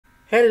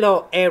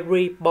Hello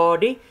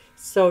everybody.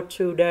 So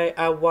today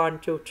I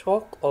want to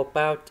talk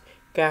about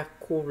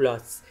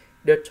calculus.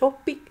 The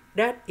topic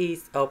that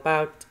is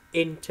about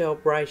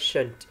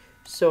integration.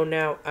 So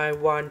now I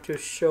want to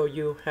show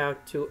you how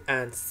to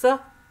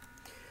answer.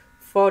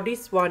 For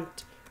this one,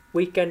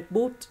 we can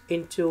put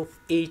into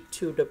e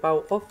to the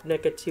power of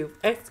negative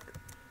x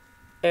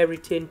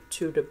everything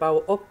to the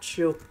power of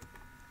 2.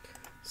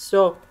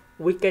 So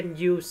we can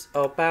use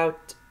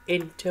about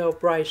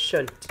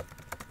integration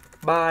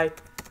by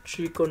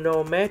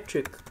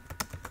trigonometric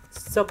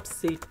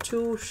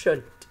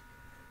substitution.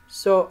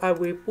 So I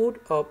will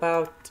put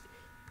about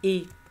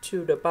e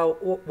to the power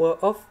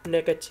of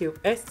negative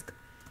x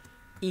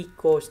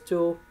equals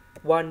to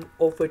 1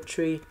 over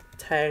 3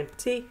 tan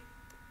t.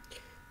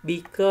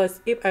 Because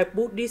if I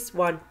put this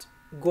one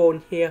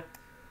gone here,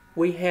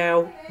 we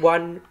have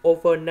 1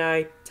 over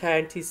 9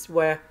 tan t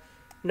square.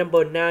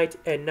 Number 9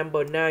 and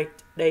number 9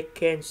 they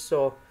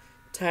cancel.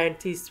 Tan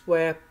t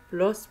square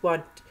plus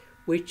 1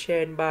 we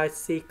change by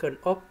secant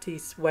of t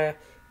square,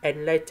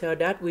 and later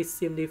that we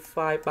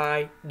simplify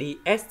by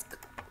dx.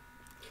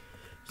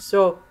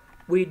 So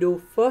we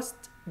do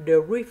first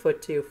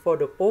derivative for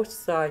the both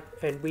sides,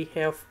 and we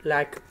have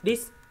like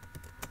this.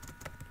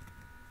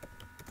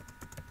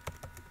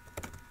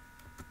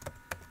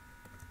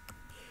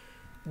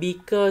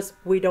 Because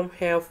we don't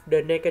have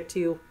the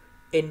negative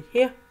in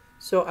here,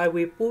 so I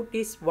will put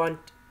this one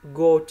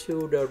go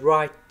to the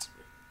right.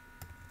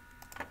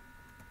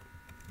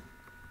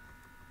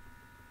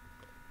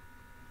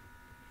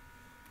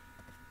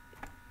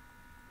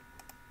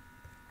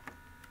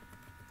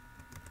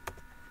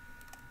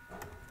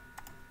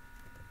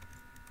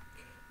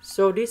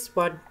 So this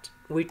one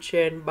we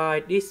change by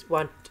this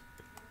one.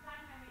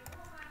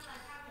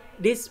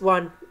 This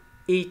one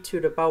e to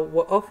the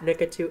power of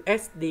negative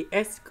s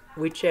dx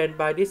we change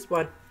by this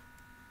one.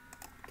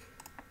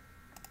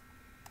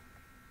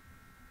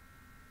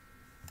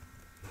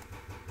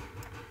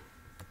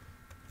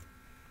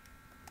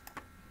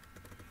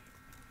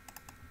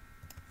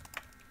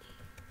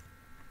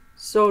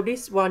 So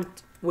this one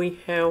we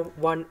have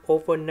 1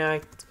 over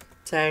 9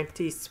 tan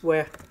t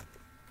square.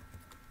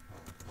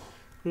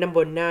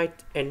 Number 9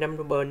 and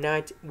number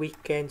 9 we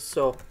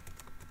cancel.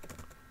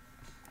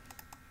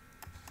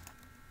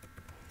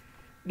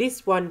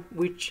 This one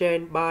we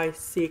change by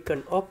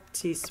secant of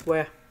t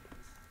square.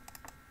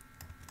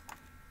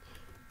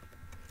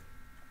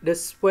 The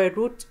square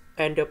root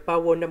and the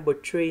power number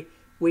 3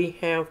 we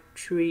have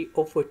 3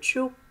 over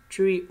 2.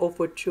 3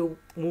 over 2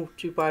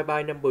 multiplied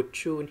by number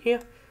 2 in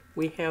here.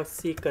 We have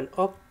secant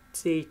of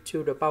t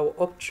to the power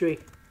of 3.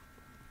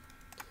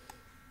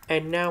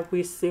 And now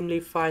we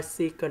simplify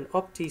secant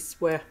of t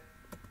square.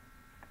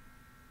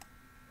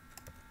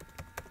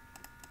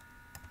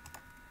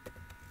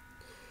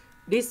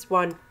 This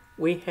one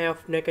we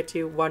have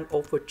negative 1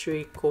 over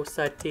 3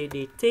 cosine t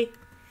dt.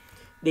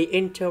 The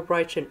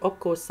integration of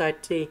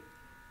cosine t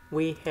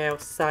we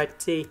have sin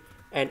t,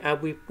 and I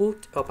will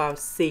put about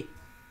c.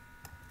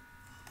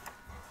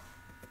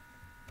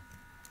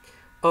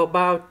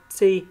 About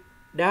t,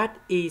 that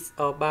is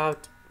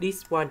about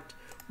this one.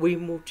 We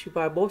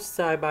multiply both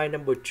sides by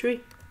number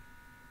 3.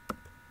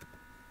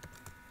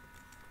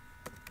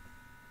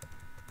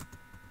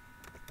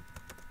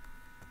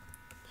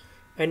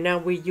 And now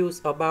we use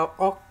about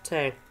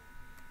octane.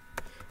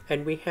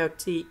 And we have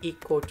t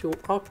equal to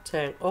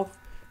octane of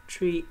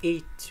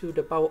 3e to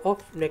the power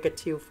of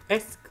negative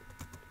x.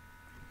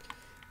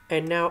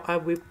 And now I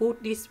will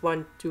put this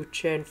one to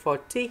change for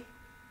t.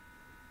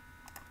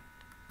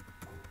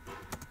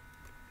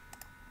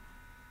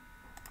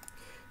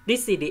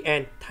 This is the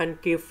end.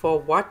 Thank you for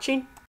watching.